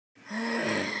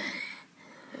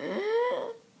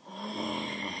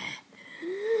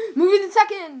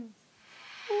twins.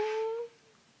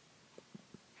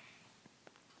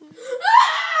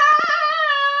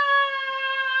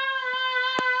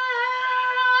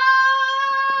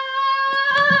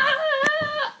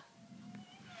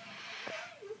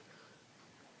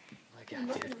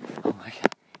 Dude. Oh my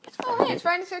god. Oh, hey, it's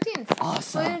Friday the 13th.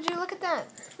 Awesome. Why did you look at that?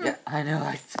 Yeah, I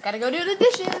know. Gotta go do the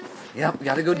dishes. Yep,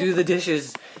 gotta go do the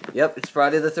dishes. Yep, it's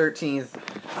Friday the 13th.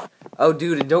 Oh,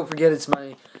 dude, and don't forget it's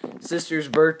my sister's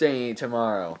birthday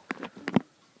tomorrow. Yeah,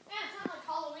 it's not like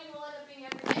Halloween will end up being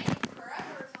every day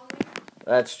forever or something.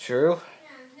 That's true. Yeah,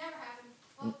 it never happened.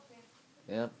 Oh,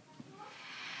 yeah. Yep.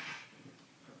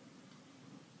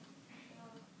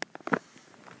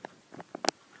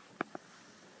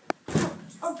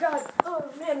 Oh, God. Oh,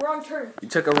 man, wrong turn. You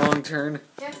took a wrong turn.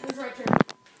 Yeah, it was right turn.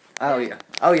 Oh, yeah.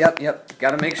 Oh, yep.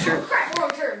 Gotta make sure. Oh, crap, wrong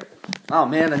turn. Oh,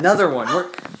 man, another one.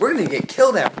 We're gonna get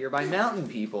killed out here by mountain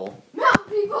people. Mountain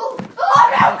people.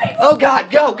 Oh, mountain people. Oh,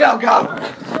 God, go!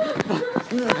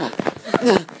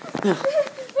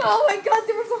 Oh, my God,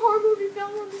 there was a horror movie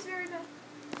filmed on this very night.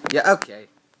 Yeah, okay.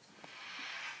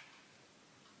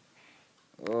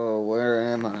 Oh, where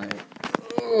am I?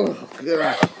 Oh,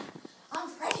 God. I'm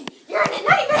Freddy. You're in a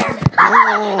nightmare.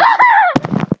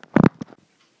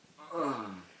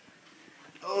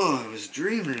 Oh, I was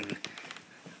dreaming.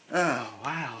 Oh,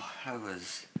 wow. That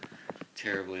was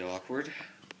terribly awkward.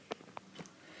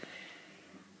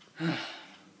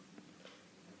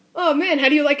 Oh, man, how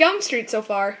do you like Elm Street so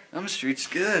far? Elm Street's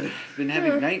good. I've been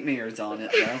having nightmares on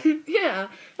it, though. Yeah.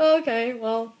 Okay,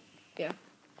 well, yeah.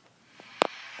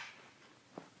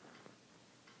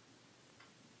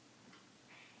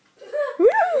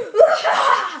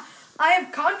 I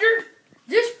have conjured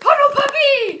this puddle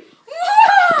puppy!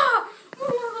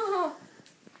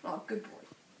 Oh, good boy.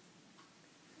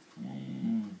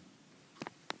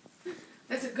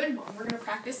 That's a good one. We're going to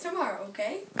practice tomorrow,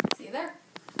 okay? See you there.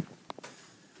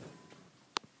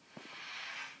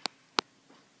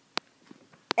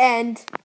 And